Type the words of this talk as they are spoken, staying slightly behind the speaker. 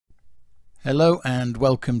Hello and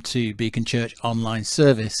welcome to Beacon Church online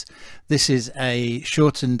service. This is a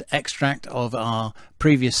shortened extract of our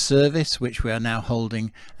previous service, which we are now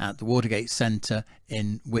holding at the Watergate Centre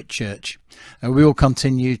in Whitchurch. We will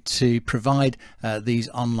continue to provide these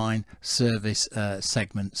online service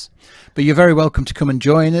segments. But you're very welcome to come and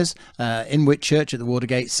join us in Whitchurch at the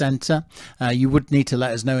Watergate Centre. You would need to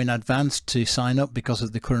let us know in advance to sign up because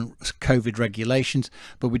of the current COVID regulations,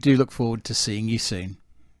 but we do look forward to seeing you soon.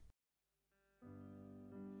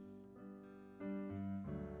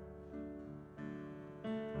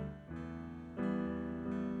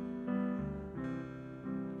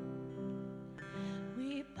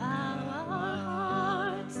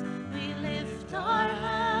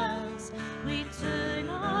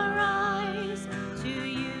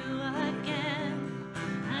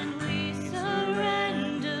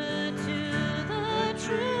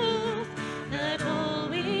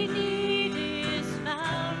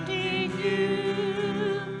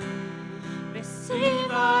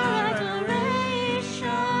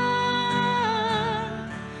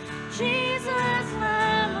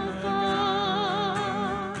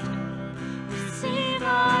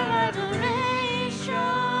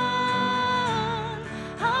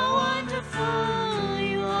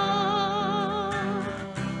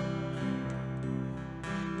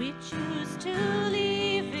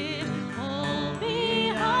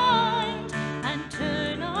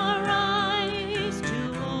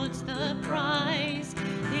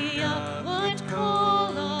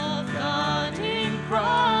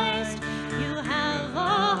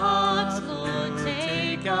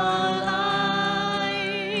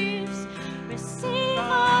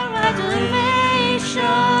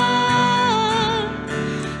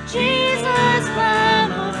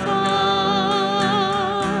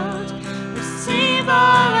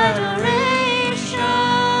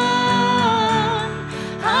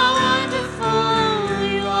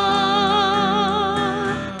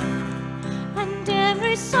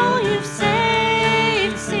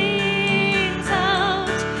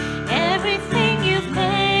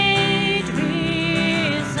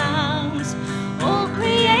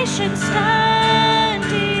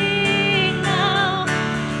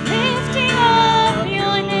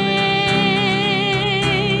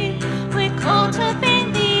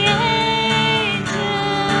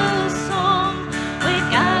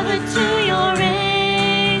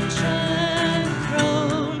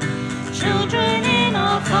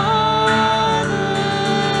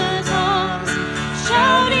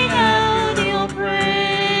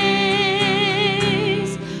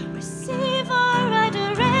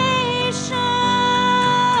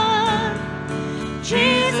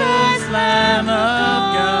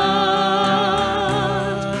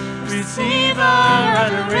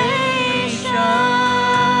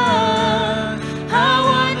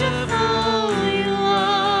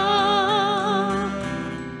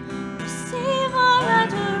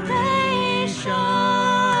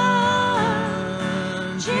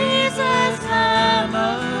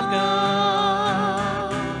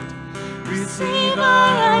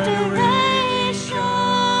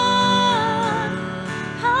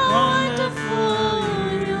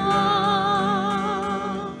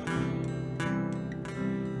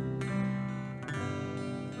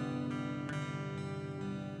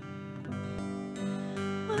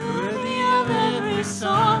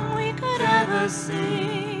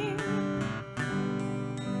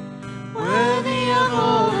 Worthy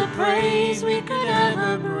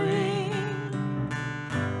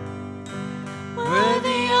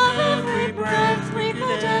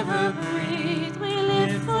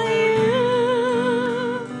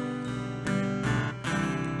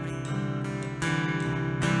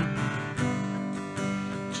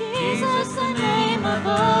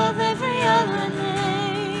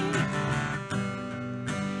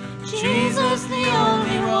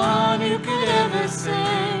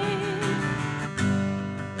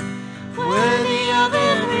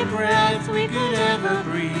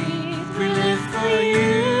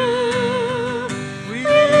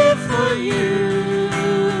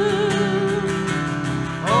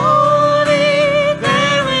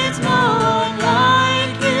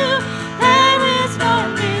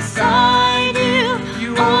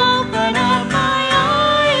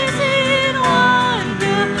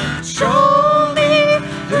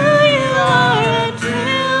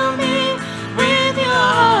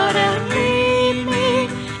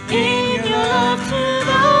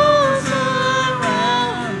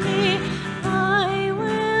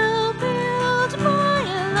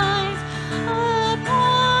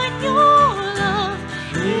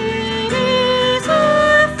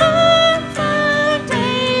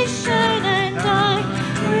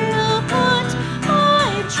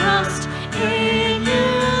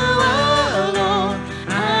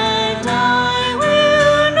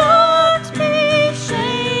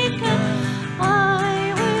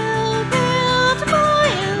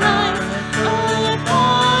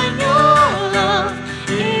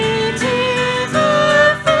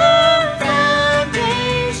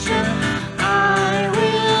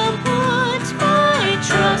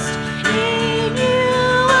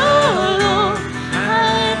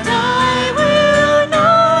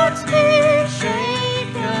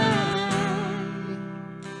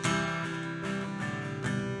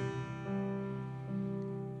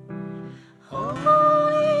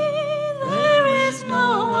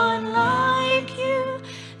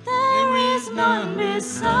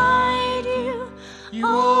beside you. You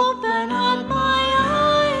open up my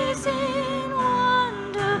eyes in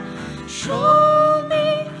wonder. Show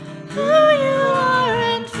me who you are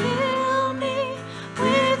and fill me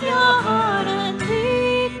with your heart and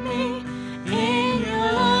lead me in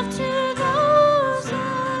your love to those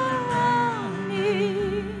around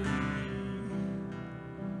me.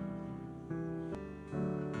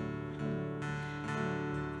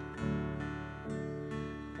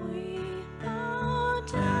 We bow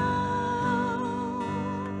down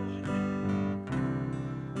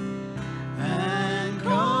and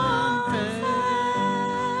confess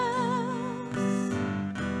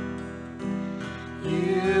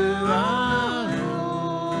you are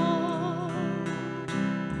Lord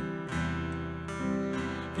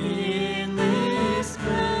in this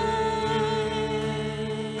place.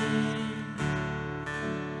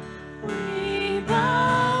 We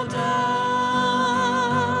bow down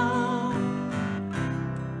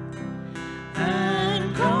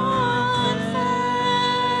and confess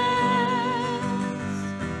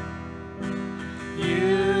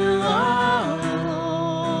you are Lord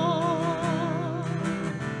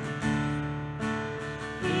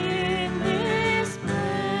in this place.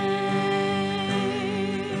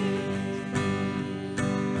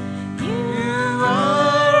 You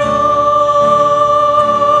are all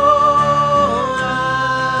I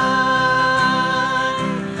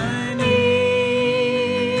need.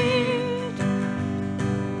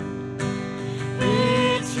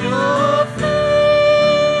 It's your face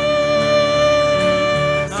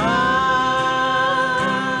I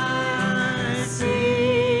see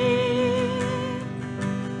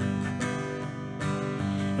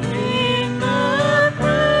in the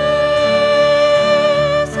presence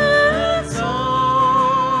of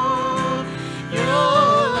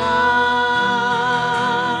your light.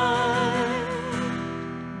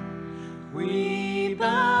 We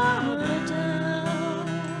bow down.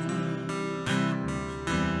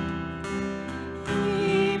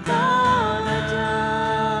 We bow down.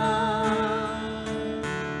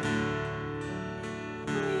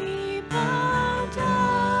 We bow down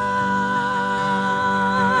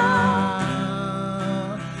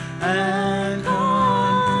and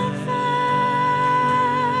confess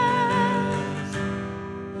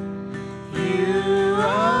you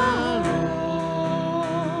are Lord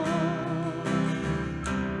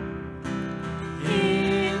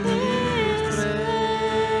in this place.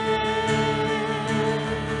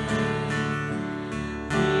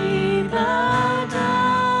 We bow down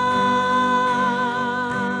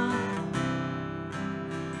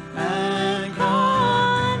and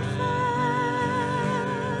confess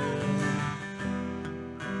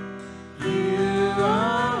you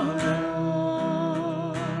are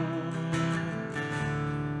Lord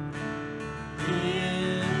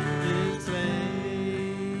in this place.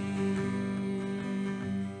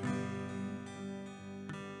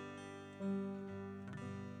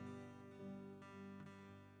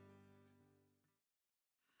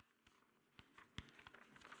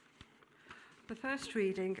 The first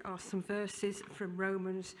reading are some verses from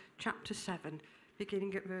Romans chapter 7,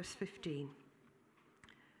 beginning at verse 15.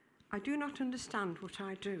 I do not understand what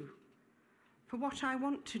I do. For what I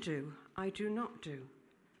want to do, I do not do,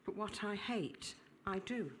 but what I hate, I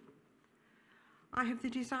do. I have the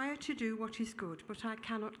desire to do what is good, but I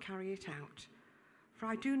cannot carry it out. For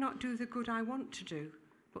I do not do the good I want to do,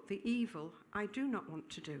 but the evil I do not want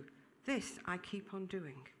to do. This I keep on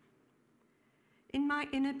doing. In my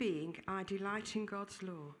inner being, I delight in God's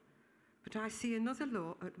law, but I see another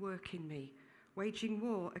law at work in me, waging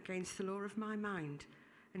war against the law of my mind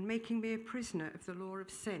and making me a prisoner of the law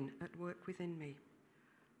of sin at work within me.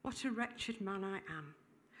 What a wretched man I am!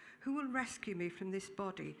 Who will rescue me from this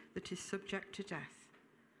body that is subject to death?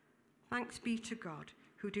 Thanks be to God,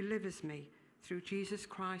 who delivers me through Jesus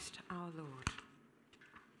Christ our Lord.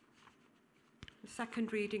 The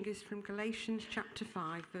second reading is from Galatians chapter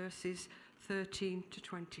 5, verses 13 to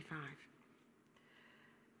 25.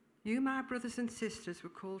 You, my brothers and sisters, were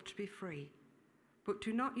called to be free, but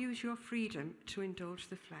do not use your freedom to indulge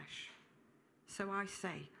the flesh. So I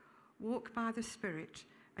say, walk by the Spirit,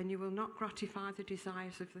 and you will not gratify the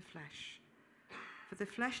desires of the flesh. For the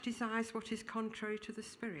flesh desires what is contrary to the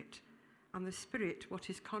Spirit, and the Spirit what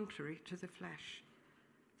is contrary to the flesh.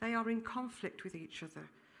 They are in conflict with each other,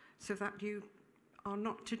 so that you are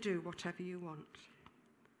not to do whatever you want.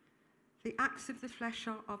 The acts of the flesh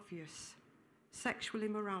are obvious: sexual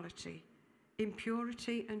immorality,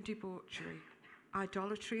 impurity and debauchery,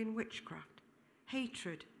 idolatry and witchcraft,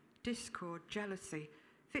 hatred, discord, jealousy,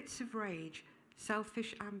 fits of rage,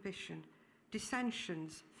 selfish ambition,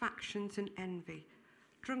 dissensions, factions and envy,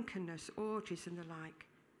 drunkenness, orgies, and the like.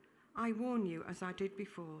 I warn you, as I did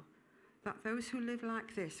before, that those who live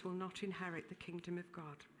like this will not inherit the kingdom of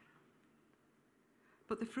God.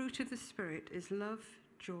 But the fruit of the Spirit is love,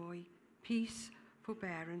 joy, peace,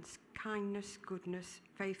 forbearance, kindness, goodness,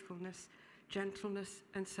 faithfulness, gentleness,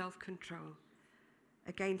 and self-control.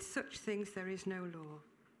 Against such things there is no law.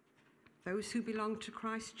 Those who belong to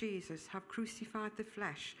Christ Jesus have crucified the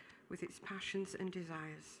flesh with its passions and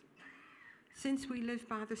desires. Since we live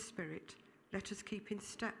by the Spirit, let us keep in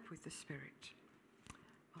step with the Spirit.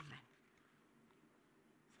 Amen.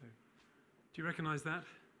 So, do you recognise that?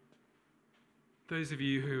 Those of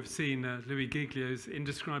you who have seen Louis Giglio's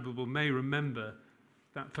Indescribable may remember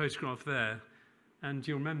that photograph there, and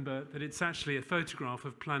you'll remember that it's actually a photograph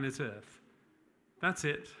of planet Earth. That's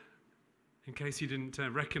it, in case you didn't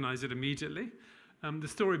recognise it immediately. The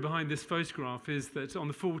story behind this photograph is that on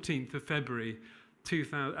the 14th of February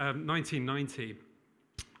 1990,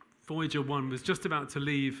 Voyager 1 was just about to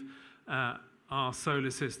leave our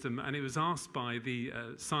solar system, and it was asked by the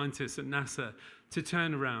scientists at NASA to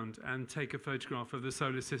turn around and take a photograph of the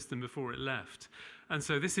solar system before it left. And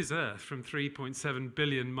so this is Earth from 3.7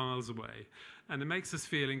 billion miles away, and it makes us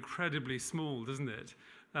feel incredibly small, doesn't it?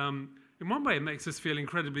 In one way, it makes us feel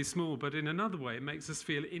incredibly small, but in another way, it makes us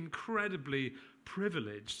feel incredibly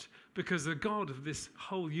privileged, because the God of this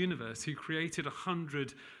whole universe, who created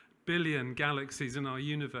 100 billion galaxies in our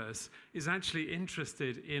universe, is actually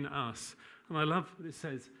interested in us. And I love what it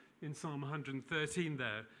says in Psalm 113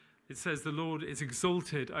 there. It says, the Lord is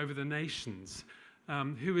exalted over the nations.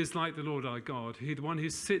 Who is like the Lord our God, who the one who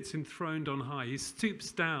sits enthroned on high. He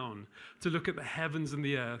stoops down to look at the heavens and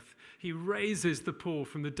the earth. He raises the poor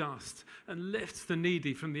from the dust and lifts the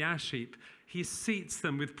needy from the ash heap. He seats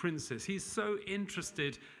them with princes. He's so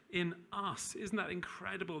interested in us. Isn't that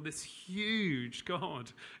incredible? This huge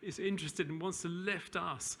God is interested and wants to lift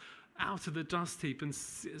us out of the dust heap and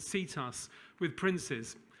seat us with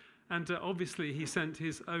princes. And obviously, he sent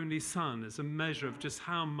his only son as a measure of just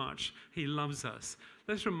how much he loves us.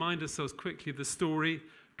 Let's remind ourselves quickly of the story.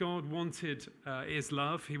 God wanted his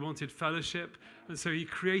love. He wanted fellowship. And so he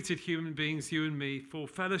created human beings, you and me, for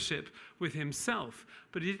fellowship with himself.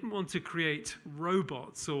 But he didn't want to create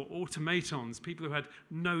robots or automatons, people who had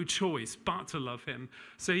no choice but to love him.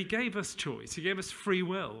 So he gave us choice. He gave us free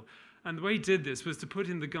will. And the way he did this was to put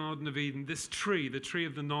in the Garden of Eden this tree, the tree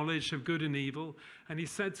of the knowledge of good and evil. And he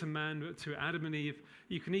said to Adam and Eve,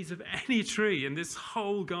 you can eat of any tree in this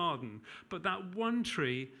whole garden, but that one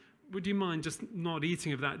tree, would you mind just not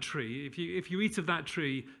eating of that tree? If you eat of that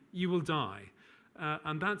tree, you will die.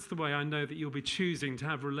 And that's the way I know that you'll be choosing to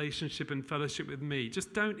have relationship and fellowship with me.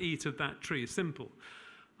 Just don't eat of that tree, simple.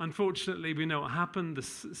 Unfortunately, we know what happened.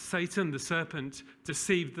 Satan, the serpent,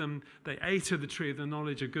 deceived them. They ate of the tree of the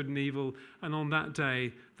knowledge of good and evil, and on that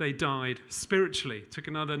day, they died spiritually. It took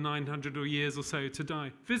another 900 years or so to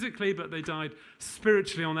die physically, but they died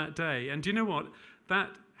spiritually on that day. And do you know what? That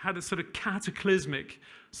had a sort of cataclysmic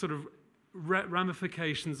sort of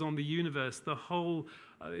ramifications on the universe. The whole,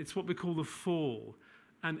 it's what we call the fall.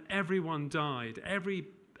 And everyone died.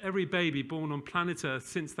 Every baby born on planet Earth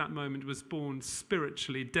since that moment was born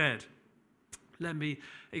spiritually dead. Let me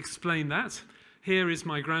explain that. Here is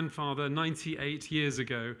my grandfather 98 years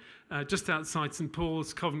ago, just outside St.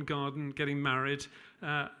 Paul's, Covent Garden, getting married.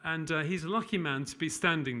 And he's a lucky man to be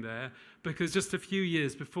standing there, because just a few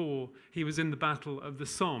years before, he was in the Battle of the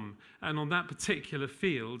Somme. And on that particular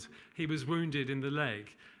field, he was wounded in the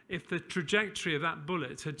leg. If the trajectory of that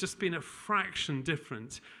bullet had just been a fraction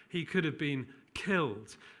different, he could have been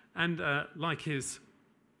killed, and like his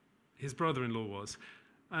brother-in-law was,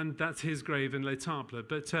 and that's his grave in Les Temples.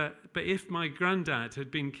 But if my granddad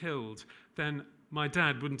had been killed, then my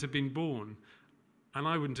dad wouldn't have been born, and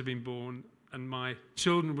I wouldn't have been born, and my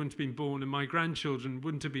children wouldn't have been born, and my grandchildren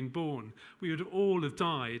wouldn't have been born. We would all have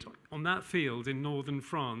died on that field in northern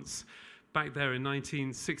France back there in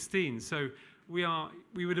 1916. So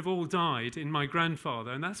we would have all died in my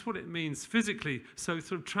grandfather, and that's what it means physically. So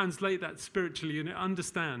sort of translate that spiritually and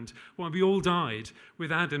understand why we all died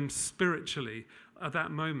with Adam spiritually at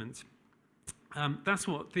that moment. That's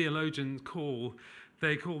what theologians call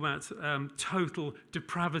that total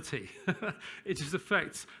depravity. It just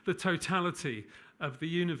affects the totality of the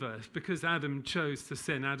universe because Adam chose to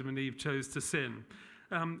sin. Adam and Eve chose to sin.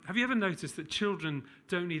 Have you ever noticed that children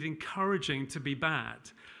don't need encouraging to be bad?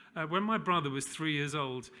 When my brother was 3 years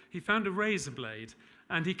old, he found a razor blade,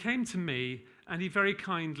 and he came to me and he very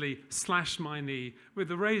kindly slashed my knee with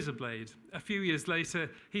the razor blade. A few years later,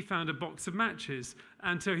 he found a box of matches,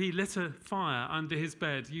 and so he lit a fire under his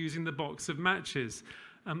bed using the box of matches.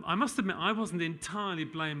 I must admit, I wasn't entirely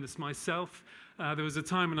blameless myself. There was a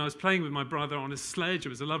time when I was playing with my brother on a sledge. It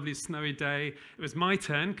was a lovely snowy day. It was my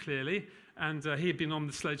turn, clearly, and he had been on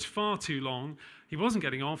the sledge far too long. He wasn't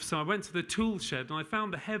getting off, so I went to the tool shed and I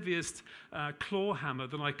found the heaviest claw hammer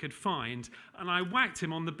that I could find, and I whacked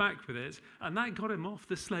him on the back with it, and that got him off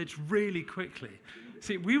the sledge really quickly.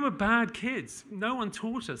 See, we were bad kids. No one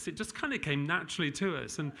taught us. It just kind of came naturally to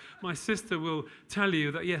us. And my sister will tell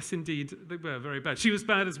you that, yes, indeed, they were very bad. She was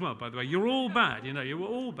bad as well, by the way. You're all bad, you were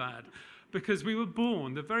all bad. Because we were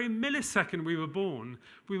born, the very millisecond we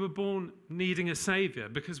were born needing a saviour,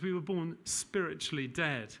 because we were born spiritually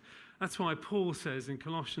dead. That's why Paul says in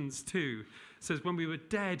Colossians 2, says, when we were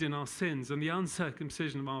dead in our sins and the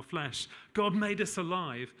uncircumcision of our flesh, God made us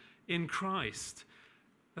alive in Christ.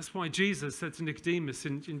 That's why Jesus said to Nicodemus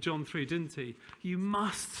in John 3, didn't he? You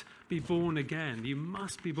must be born again. You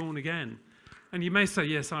must be born again. And you may say,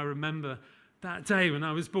 yes, I remember that day when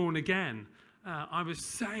I was born again. I was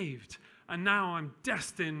saved, and now I'm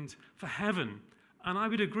destined for heaven. And I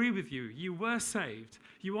would agree with you. You were saved.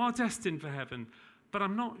 You are destined for heaven. But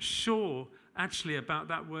I'm not sure, actually, about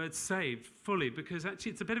that word saved fully, because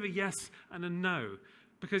actually it's a bit of a yes and a no.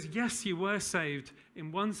 Because yes, you were saved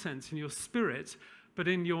in one sense, in your spirit, but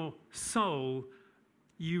in your soul,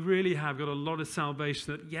 you really have got a lot of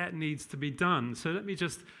salvation that yet needs to be done. So let me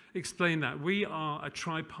just explain that. We are a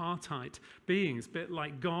tripartite beings, a bit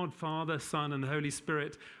like God, Father, Son, and the Holy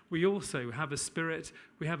Spirit. We also have a spirit,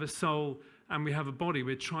 we have a soul, and we have a body.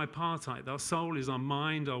 We're tripartite. Our soul is our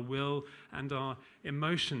mind, our will, and our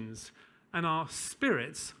emotions. And our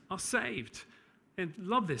spirits are saved. And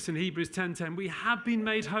love this in Hebrews 10:10. We have been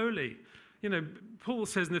made holy. Paul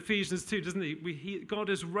says in Ephesians 2, doesn't he? God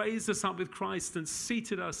has raised us up with Christ and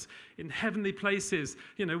seated us in heavenly places.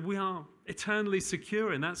 We are eternally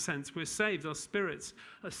secure in that sense. We're saved. Our spirits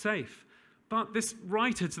are safe. But this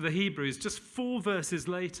writer to the Hebrews, just 4 verses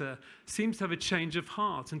later, seems to have a change of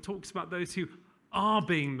heart and talks about those who are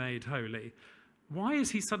being made holy. Why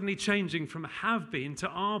is he suddenly changing from have been to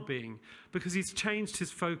are being? Because he's changed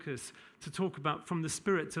his focus to talk about from the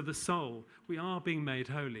spirit to the soul. We are being made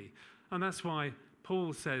holy. And that's why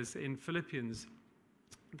Paul says in Philippians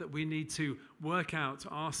that we need to work out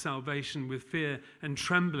our salvation with fear and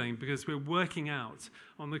trembling, because we're working out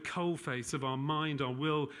on the coalface of our mind, our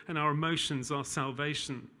will, and our emotions, our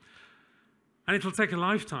salvation. And it'll take a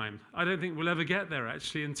lifetime. I don't think we'll ever get there,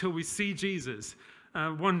 actually, until we see Jesus.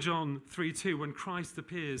 1 John 3:2, when Christ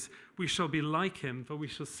appears, we shall be like him, for we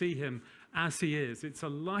shall see him as he is. It's a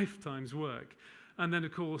lifetime's work. And then,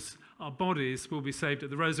 of course, our bodies will be saved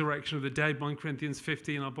at the resurrection of the dead. 1 Corinthians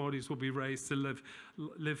 15, our bodies will be raised to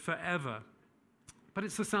live forever. But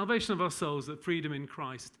it's the salvation of our souls that freedom in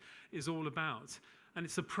Christ is all about. And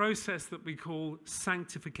it's a process that we call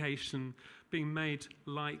sanctification, being made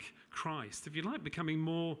like Christ. If you like, becoming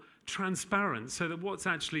more transparent, so that what's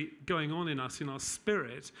actually going on in us, in our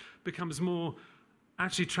spirit, becomes more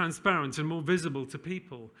actually transparent and more visible to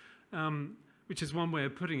people. Which is one way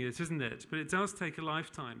of putting it, isn't it? But it does take a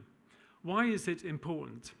lifetime. Why is it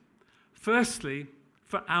important? Firstly,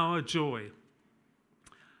 for our joy.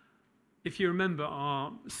 If you remember,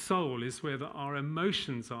 our soul is where our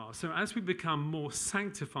emotions are. So as we become more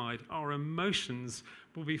sanctified, our emotions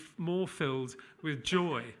will be more filled with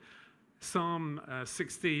joy. Psalm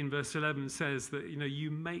 16, verse 11 says that,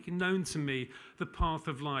 you make known to me the path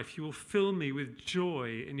of life. You will fill me with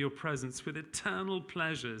joy in your presence, with eternal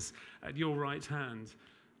pleasures at your right hand.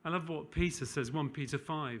 I love what Peter says, 1 Peter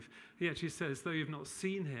 5. He actually says, though you've not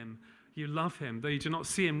seen him, you love him. Though you do not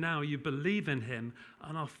see him now, you believe in him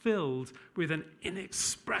and are filled with an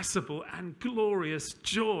inexpressible and glorious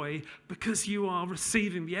joy, because you are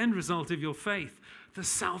receiving the end result of your faith, the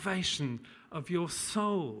salvation of your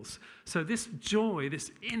souls. So this joy,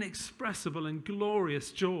 this inexpressible and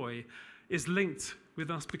glorious joy, is linked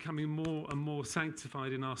with us becoming more and more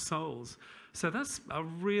sanctified in our souls. So that's a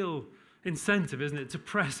real incentive, isn't it, to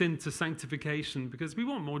press into sanctification, because we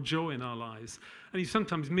want more joy in our lives. And you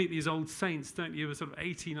sometimes meet these old saints, don't you, who are sort of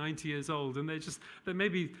 80, 90 years old, and they're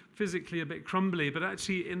maybe physically a bit crumbly, but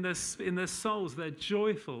actually in their souls they're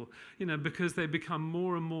joyful, because they become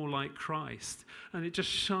more and more like Christ, and it just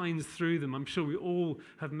shines through them. I'm sure we all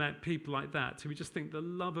have met people like that, who we just think the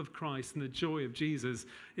love of Christ and the joy of Jesus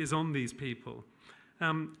is on these people.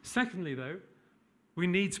 Secondly, though, we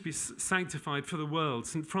need to be sanctified for the world.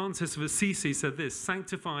 St. Francis of Assisi said this: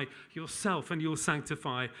 sanctify yourself and you'll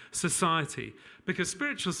sanctify society. Because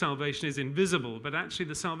spiritual salvation is invisible, but actually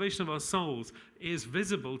the salvation of our souls is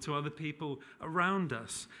visible to other people around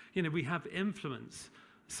us. We have influence.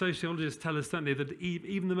 Sociologists tell us, don't they, that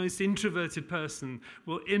even the most introverted person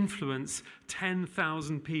will influence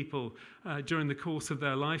 10,000 people during the course of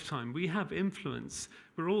their lifetime. We have influence.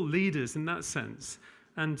 We're all leaders in that sense.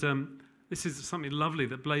 And this is something lovely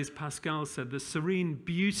that Blaise Pascal said. The serene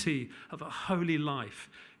beauty of a holy life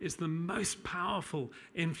is the most powerful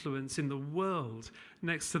influence in the world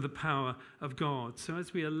next to the power of God. So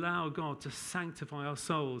as we allow God to sanctify our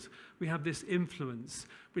souls, we have this influence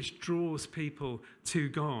which draws people to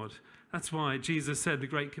God. That's why Jesus said, the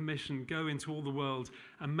Great Commission, go into all the world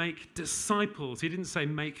and make disciples. He didn't say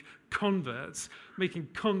make converts. Making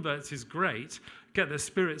converts is great. Get their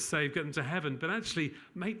spirits saved, get them to heaven, but actually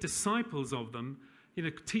make disciples of them.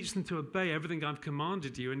 Teach them to obey everything I've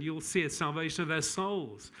commanded you, and you'll see a salvation of their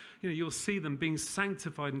souls. You'll see them being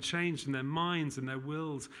sanctified and changed in their minds and their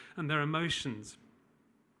wills and their emotions.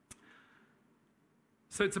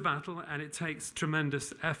 So it's a battle, and it takes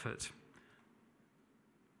tremendous effort.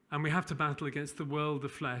 And we have to battle against the world, the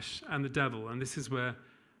flesh, and the devil. And this is where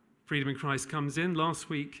Freedom in Christ comes in. Last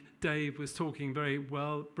week, Dave was talking very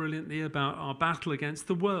well, brilliantly about our battle against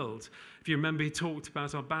the world. If you remember, he talked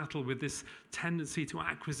about our battle with this tendency to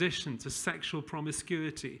acquisition, to sexual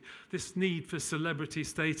promiscuity, this need for celebrity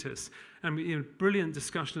status. And brilliant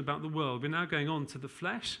discussion about the world. We're now going on to the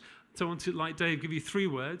flesh. So I want to, like Dave, give you 3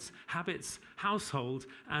 words: habits, household,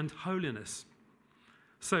 and holiness.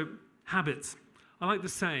 So, habits. I like the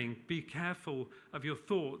saying, be careful of your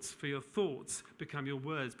thoughts, for your thoughts become your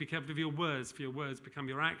words. Be careful of your words, for your words become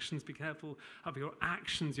your actions. Be careful of your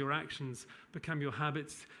actions become your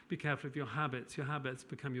habits. Be careful of your habits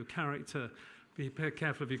become your character. Be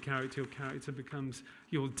careful of your character becomes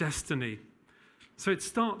your destiny. So it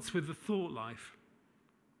starts with the thought life.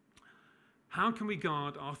 How can we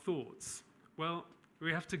guard our thoughts? Well,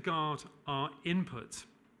 we have to guard our input.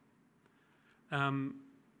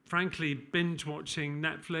 Frankly, binge-watching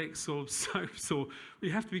Netflix or soaps, or we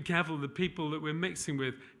have to be careful of the people that we're mixing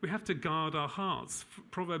with. We have to guard our hearts.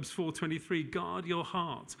 Proverbs 4:23, guard your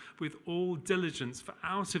heart with all diligence, for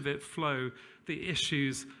out of it flow the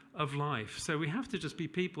issues of life. So we have to just be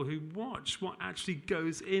people who watch what actually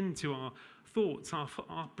goes into our thoughts.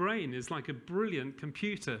 Our brain is like a brilliant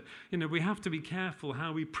computer. We have to be careful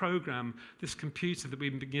how we program this computer that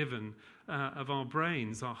we've been given of our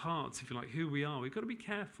brains, our hearts, if you like, who we are. We've got to be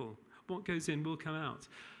careful. What goes in will come out.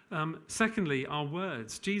 Secondly, our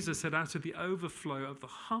words. Jesus said, out of the overflow of the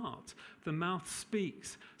heart, the mouth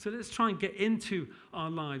speaks. So let's try and get into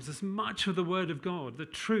our lives as much of the Word of God, the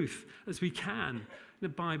truth, as we can,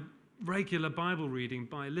 by regular Bible reading,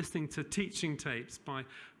 by listening to teaching tapes, by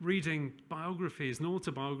reading biographies and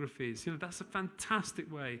autobiographies. That's a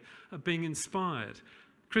fantastic way of being inspired.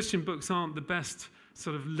 Christian books aren't the best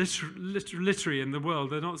sort of literary in the world.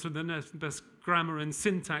 They're not sort of the best grammar and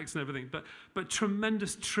syntax and everything, but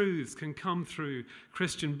tremendous truths can come through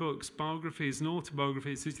Christian books, biographies and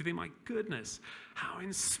autobiographies. So you think, my goodness, how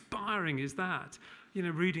inspiring is that?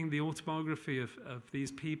 Reading the autobiography of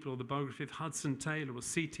these people, or the biography of Hudson Taylor or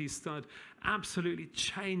C.T. Studd, absolutely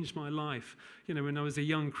changed my life, when I was a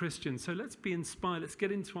young Christian. So let's be inspired. Let's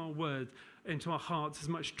get into our word, into our hearts, as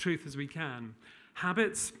much truth as we can.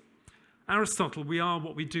 Habits. Aristotle, we are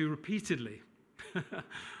what we do repeatedly.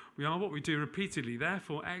 We are what we do repeatedly.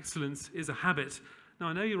 Therefore, excellence is a habit. Now,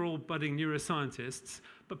 I know you're all budding neuroscientists,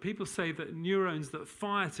 but people say that neurons that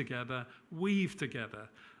fire together weave together.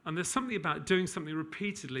 And there's something about doing something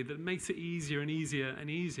repeatedly that makes it easier and easier and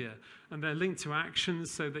easier. And they're linked to actions,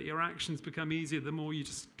 so that your actions become easier the more you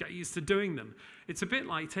just get used to doing them. It's a bit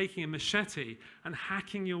like taking a machete and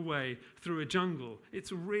hacking your way through a jungle.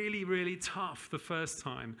 It's really, really tough the first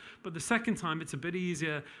time. But the second time, it's a bit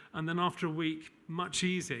easier. And then after a week, much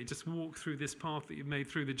easier. You just walk through this path that you've made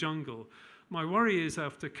through the jungle. My worry is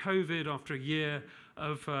after COVID, after a year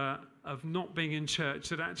of not being in church,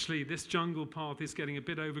 that actually this jungle path is getting a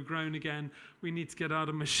bit overgrown again. We need to get out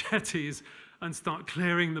of machetes and start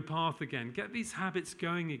clearing the path again. Get these habits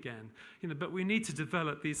going again. But we need to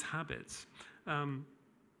develop these habits.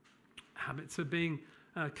 Habits of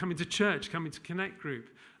coming to church, coming to Connect Group,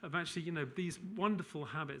 of actually, these wonderful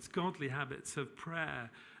habits, godly habits of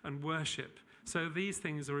prayer and worship. So these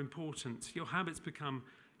things are important. Your habits become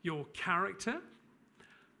your character.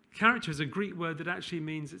 Character is a Greek word that actually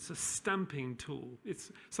means it's a stamping tool.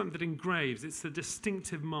 It's something that engraves. It's the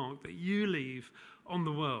distinctive mark that you leave on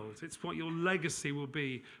the world. It's what your legacy will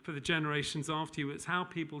be for the generations after you. It's how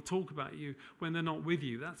people talk about you when they're not with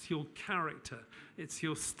you. That's your character. It's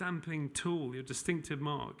your stamping tool, your distinctive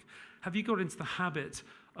mark. Have you got into the habit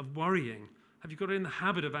of worrying? Have you got in the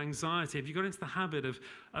habit of anxiety? Have you got into the habit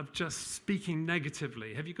of just speaking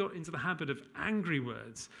negatively? Have you got into the habit of angry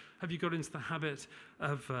words? Have you got into the habit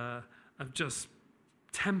of just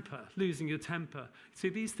temper, losing your temper? See,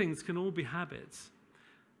 these things can all be habits.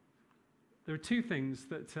 There are two things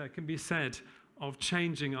that can be said of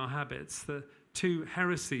changing our habits, the two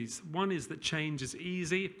heresies. One is that change is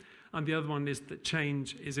easy, and the other one is that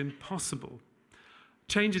change is impossible.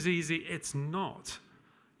 Change is easy, it's not.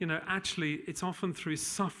 Actually, it's often through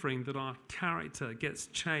suffering that our character gets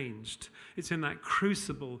changed. It's in that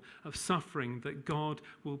crucible of suffering that God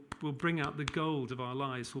will bring out the gold of our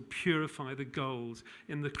lives, will purify the gold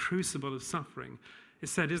in the crucible of suffering.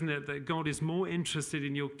 It's said, isn't it, that God is more interested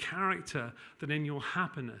in your character than in your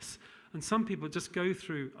happiness. And some people just go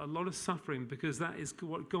through a lot of suffering because that is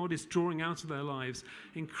what God is drawing out of their lives.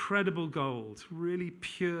 Incredible gold, really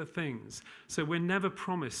pure things. So we're never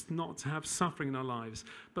promised not to have suffering in our lives,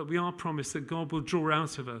 but we are promised that God will draw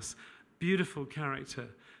out of us beautiful character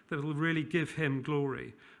that will really give him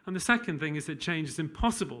glory. And the second thing is that change is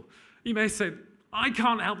impossible. You may say, I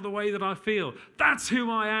can't help the way that I feel. That's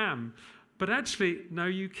who I am. But actually, no,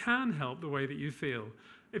 you can help the way that you feel.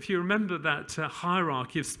 If you remember that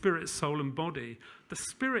hierarchy of spirit, soul, and body, the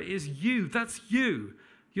spirit is you. That's you.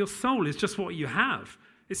 Your soul is just what you have.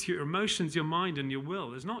 It's your emotions, your mind, and your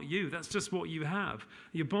will. It's not you. That's just what you have.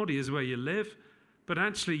 Your body is where you live. But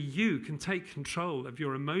actually, you can take control of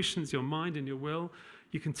your emotions, your mind, and your will.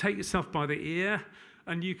 You can take yourself by the ear,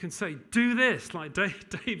 and you can say, do this, like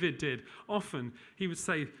David did. Often, he would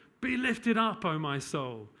say, be lifted up, O my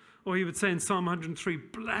soul. Or he would say in Psalm 103,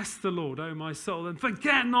 bless the Lord, O my soul, and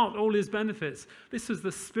forget not all his benefits. This was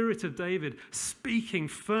the spirit of David speaking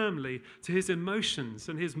firmly to his emotions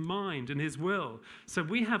and his mind and his will. So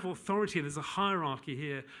we have authority. There's a hierarchy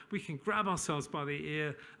here. We can grab ourselves by the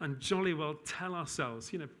ear and jolly well tell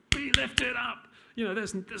ourselves, be lifted up.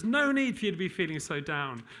 There's no need for you to be feeling so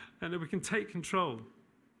down. And that we can take control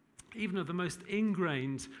even of the most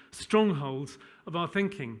ingrained strongholds of our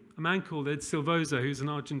thinking. A man called Ed Silvoso, who's an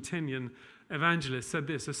Argentinian evangelist, said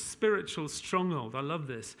this: a spiritual stronghold, I love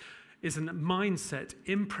this, is a mindset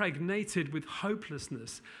impregnated with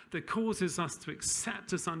hopelessness that causes us to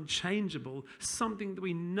accept as unchangeable something that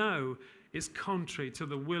we know is contrary to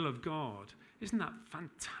the will of God. Isn't that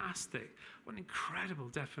fantastic? What an incredible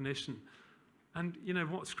definition. And you know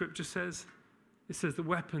what Scripture says? It says the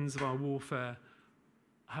weapons of our warfare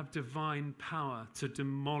have divine power to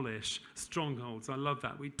demolish strongholds. I love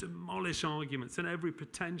that. We demolish arguments and every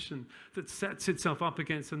pretension that sets itself up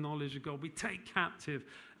against the knowledge of God. We take captive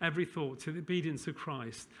every thought to the obedience of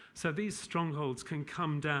Christ. So these strongholds can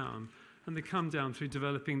come down, and they come down through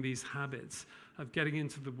developing these habits of getting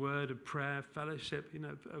into the word, of prayer, fellowship,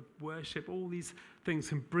 of worship. All these things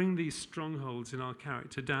can bring these strongholds in our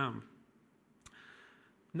character down.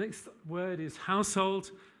 Next word is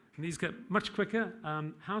household. And these get much quicker.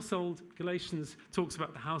 Household, Galatians talks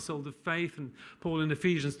about the household of faith, and Paul in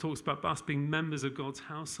Ephesians talks about us being members of God's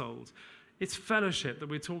household. It's fellowship that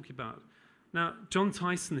we're talking about. Now, John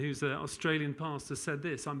Tyson, who's an Australian pastor, said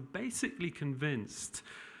this: I'm basically convinced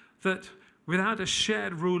that without a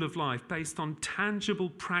shared rule of life based on tangible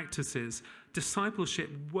practices, discipleship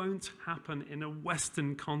won't happen in a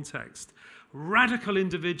Western context. Radical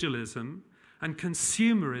individualism and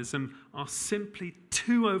consumerism are simply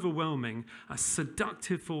too overwhelming as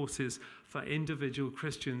seductive forces for individual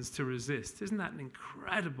Christians to resist. Isn't that an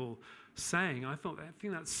incredible saying? I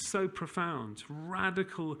think that's so profound.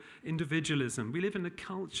 Radical individualism. We live in a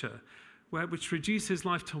culture which reduces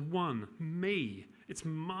life to one, me. It's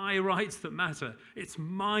my rights that matter. It's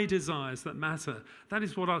my desires that matter. That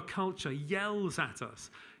is what our culture yells at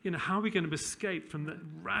us. How are we going to escape from the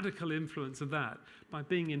radical influence of that? By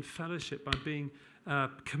being in fellowship, by being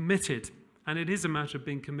committed. And it is a matter of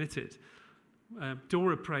being committed.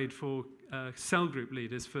 Dora prayed for cell group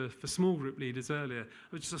leaders, for small group leaders earlier.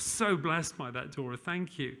 I was just so blessed by that, Dora.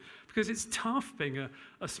 Thank you. Because it's tough being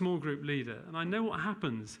a small group leader. And I know what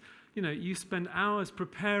happens. You spend hours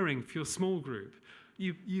preparing for your small group.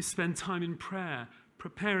 You spend time in prayer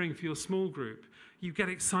preparing for your small group. You get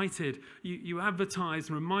excited. You advertise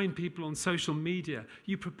and remind people on social media.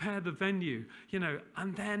 You prepare the venue,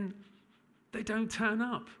 and then they don't turn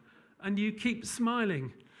up. And you keep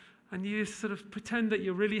smiling. And you sort of pretend that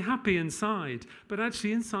you're really happy inside. But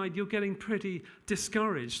actually inside you're getting pretty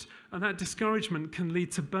discouraged. And that discouragement can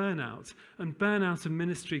lead to burnout. And burnout of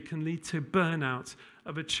ministry can lead to burnout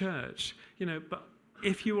of a church. But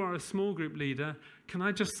if you are a small group leader, can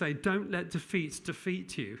I just say, don't let defeats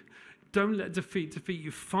defeat you. Don't let defeat defeat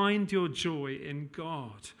you. Find your joy in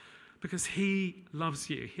God, because he loves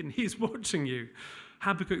you and he's watching you.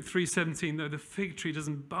 Habakkuk 3:17, though the fig tree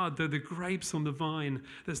doesn't bud, though the grapes on the vine,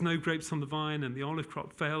 there's no grapes on the vine, and the olive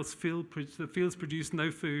crop fails, the fields produce no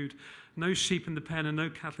food, no sheep in the pen and no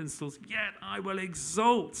cattle in stalls, yet I will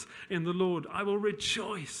exult in the Lord. I will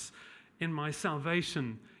rejoice in my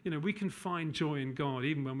salvation. We can find joy in God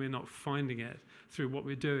even when we're not finding it through what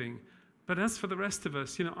we're doing. But as for the rest of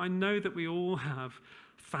us, I know that we all have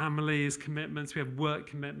families, commitments, we have work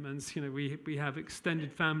commitments, we have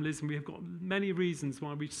extended families, and we have got many reasons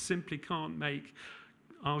why we simply can't make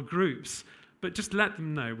our groups. But just let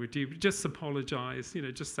them know, would you? Just apologize,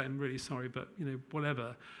 just say, I'm really sorry, but,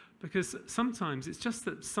 whatever. Because sometimes it's just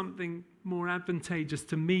that something more advantageous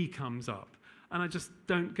to me comes up, and I just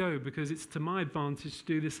don't go because it's to my advantage to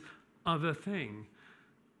do this other thing.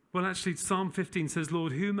 Well, actually, Psalm 15 says,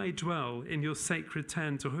 Lord, who may dwell in your sacred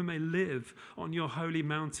tent, or who may live on your holy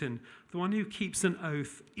mountain? The one who keeps an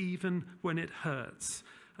oath even when it hurts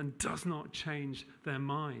and does not change their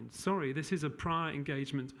mind. Sorry, this is a prior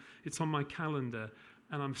engagement. It's on my calendar.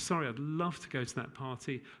 And I'm sorry, I'd love to go to that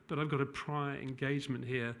party, but I've got a prior engagement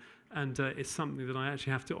here. And it's something that I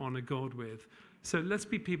actually have to honor God with. So let's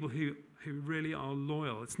be people who really are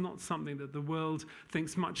loyal. It's not something that the world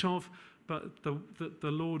thinks much of, but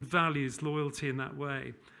the Lord values loyalty in that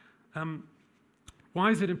way.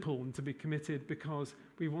 Why is it important to be committed? Because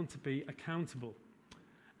we want to be accountable.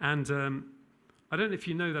 And I don't know if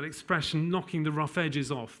you know that expression, knocking the rough edges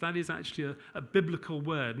off. That is actually a biblical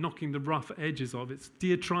word, knocking the rough edges off. It's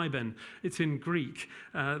diatriben. It's in Greek,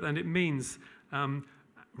 and it means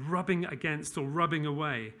rubbing against or rubbing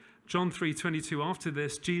away. John 3:22, after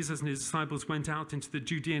this, Jesus and his disciples went out into the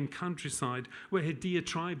Judean countryside where he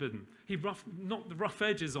diatriben. He knocked the rough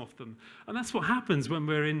edges off them. And that's what happens when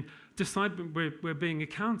we're in disciple, we're being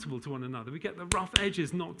accountable to one another. We get the rough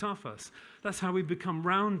edges knocked off us. That's how we become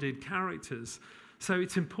rounded characters. So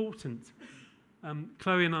it's important.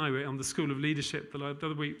 Chloe and I were on the School of Leadership the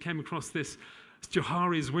other week, came across this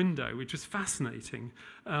Johari's window, which was fascinating.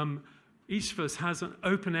 Each of us has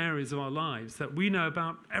open areas of our lives that we know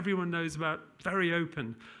about, everyone knows about, very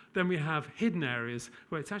open. Then we have hidden areas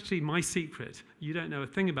where it's actually my secret. You don't know a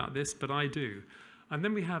thing about this, but I do. And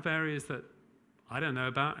then we have areas that I don't know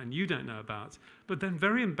about and you don't know about. But then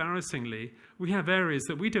very embarrassingly, we have areas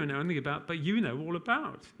that we don't know anything about, but you know all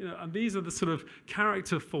about. And these are the sort of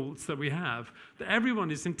character faults that we have that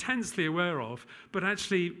everyone is intensely aware of, but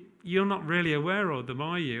actually you're not really aware of them,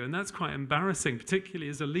 are you? And that's quite embarrassing, particularly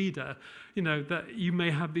as a leader, that you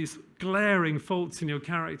may have these glaring faults in your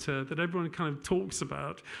character that everyone kind of talks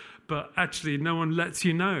about, but actually no one lets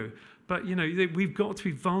you know. But, we've got to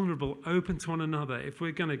be vulnerable, open to one another if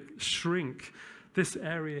we're going to shrink this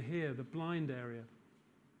area here, the blind area.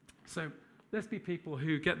 So let's be people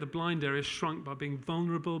who get the blind area shrunk by being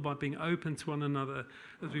vulnerable, by being open to one another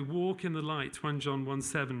as we walk in the light, 1 John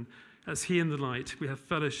 1:7. As he in the light, we have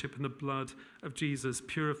fellowship, and the blood of Jesus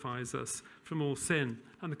purifies us from all sin.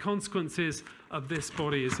 And the consequences of this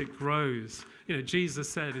body as it grows. Jesus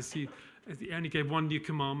said, he only gave one new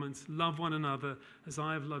commandment: love one another as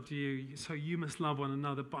I have loved you, so you must love one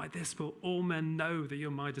another. By this will all men know that you're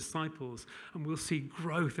my disciples, and we'll see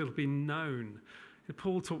growth, it'll be known.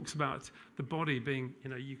 Paul talks about the body being,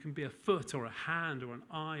 you can be a foot or a hand or an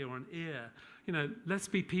eye or an ear. Let's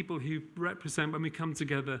be people who represent, when we come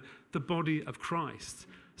together, the body of Christ.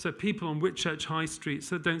 So people on Whitchurch High Street,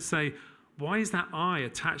 so don't say, why is that eye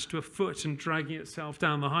attached to a foot and dragging itself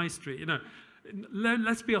down the high street?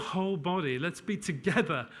 Let's be a whole body. Let's be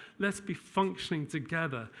together. Let's be functioning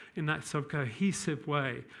together in that sort of cohesive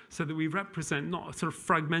way so that we represent not a sort of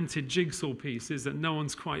fragmented jigsaw pieces that no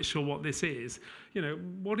one's quite sure what this is.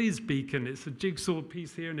 What is Beacon? It's a jigsaw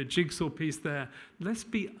piece here and a jigsaw piece there. Let's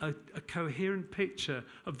be a coherent picture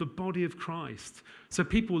of the body of Christ. So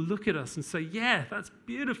people will look at us and say, yeah, that's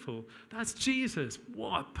beautiful. That's Jesus.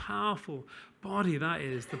 What a powerful body that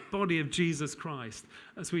is, the body of Jesus Christ.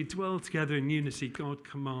 As we dwell together in unity, God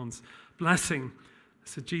commands blessing.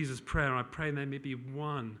 So Jesus' prayer, I pray they may be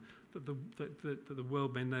one, that the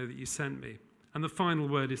world may know that you sent me. And the final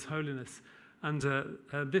word is holiness. And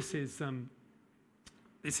this is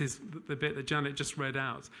the bit that Janet just read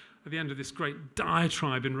out at the end of this great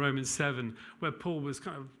diatribe in Romans 7, where Paul was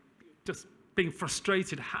kind of just being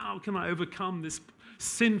frustrated. How can I overcome this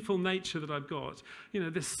sinful nature that I've got?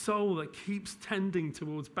 This soul that keeps tending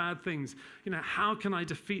towards bad things. How can I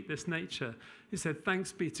defeat this nature? He said,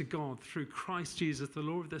 thanks be to God through Christ Jesus, the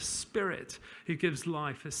law of the Spirit who gives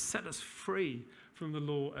life, has set us free from the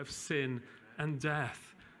law of sin and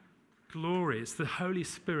death. Glory, it's the Holy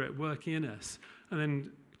Spirit working in us. And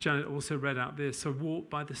then Janet also read out this, so walk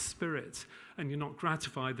by the Spirit and you're not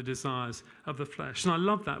gratify the desires of the flesh. And I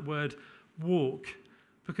love that word, walk.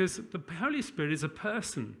 because the Holy Spirit is a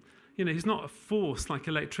person. You know, he's not a force like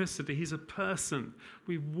electricity. He's a person.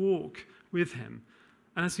 We walk with him.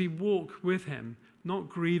 And as we walk with him, not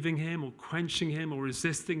grieving him or quenching him or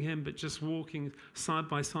resisting him, but just walking side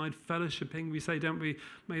by side, fellowshipping, we say, don't we,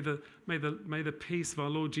 may the peace of our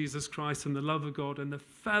Lord Jesus Christ and the love of God and the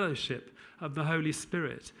fellowship of the Holy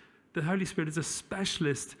Spirit. The Holy Spirit is a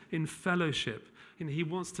specialist in fellowship. You know, he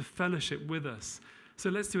wants to fellowship with us. So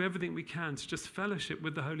let's do everything we can to just fellowship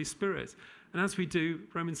with the Holy Spirit. And as we do,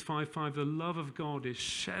 Romans 5:5, the love of God is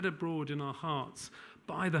shed abroad in our hearts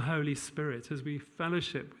by the Holy Spirit as we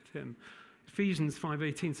fellowship with him. Ephesians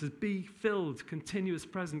 5:18 says, be filled, continuous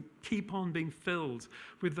present, keep on being filled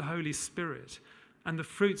with the Holy Spirit. And the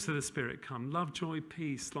fruits of the Spirit come: love, joy,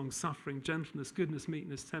 peace, long-suffering, gentleness, goodness,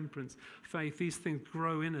 meekness, temperance, faith. These things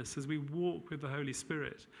grow in us as we walk with the Holy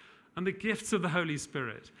Spirit. And the gifts of the Holy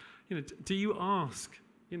Spirit. You know, do you ask?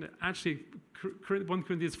 You know, actually, 1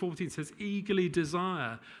 Corinthians 14 says, eagerly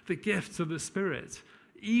desire the gifts of the Spirit.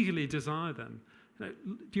 Eagerly desire them. You know,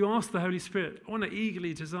 do you ask the Holy Spirit, I want to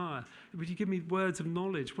eagerly desire, would you give me words of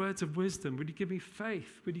knowledge, words of wisdom? Would you give me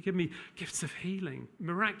faith? Would you give me gifts of healing,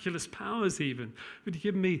 miraculous powers even? Would you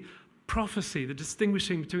give me prophecy, the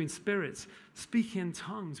distinguishing between spirits, speaking in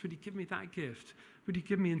tongues? Would you give me that gift? Would you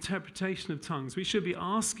give me interpretation of tongues? We should be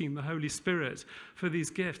asking the Holy Spirit for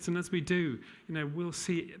these gifts. And as we do, you know, we'll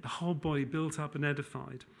see the whole body built up and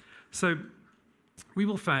edified. So we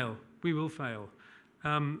will fail. We will fail.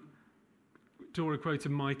 Dora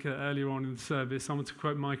quoted Micah earlier on in the service. I want to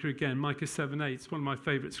quote Micah again. Micah 7:8. It's one of my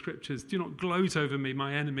favorite scriptures. Do not gloat over me,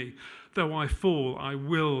 my enemy. Though I fall, I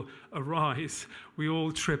will arise. We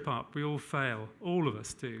all trip up. We all fail. All of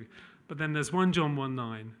us do. But then there's 1 John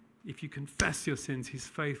 1:9. If you confess your sins, he's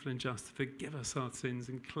faithful and just to forgive us our sins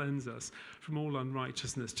and cleanse us from all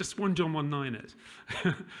unrighteousness. Just 1 John 1:9 it.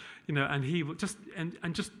 You know, and he will just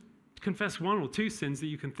just confess 1 or 2 sins that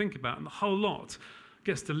you can think about, and the whole lot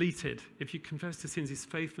gets deleted. If you confess your sins, he's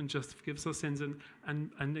faithful and just to forgive us our sins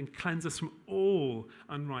and cleanse us from all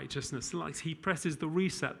unrighteousness. Like he presses the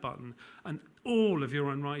reset button and all of your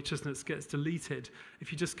unrighteousness gets deleted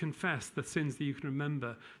if you just confess the sins that you can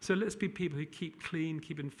remember. So let's be people who keep clean,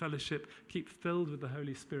 keep in fellowship, keep filled with the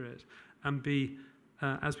Holy Spirit, and be,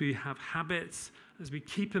 as we have habits, as we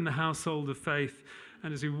keep in the household of faith,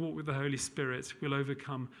 and as we walk with the Holy Spirit, we'll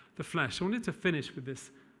overcome the flesh. I wanted to finish with this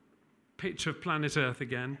picture of planet Earth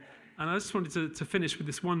again. And I just wanted to finish with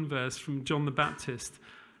this one verse from John the Baptist.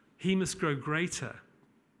 He must grow greater.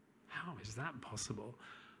 How is that possible?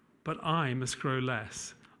 But I must grow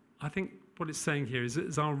less. I think what it's saying here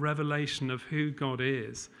is our revelation of who God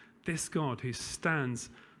is. This God who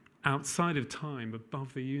stands outside of time,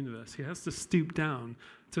 above the universe. He has to stoop down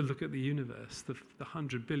to look at the universe, the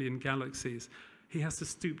 100 billion galaxies. He has to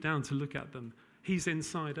stoop down to look at them. He's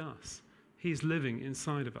inside us. He's living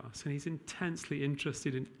inside of us, and he's intensely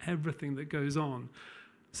interested in everything that goes on.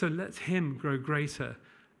 So let him grow greater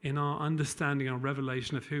in our understanding, our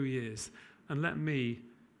revelation of who he is, and let me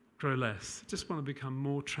grow less. I just want to become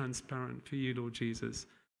more transparent for you, Lord Jesus.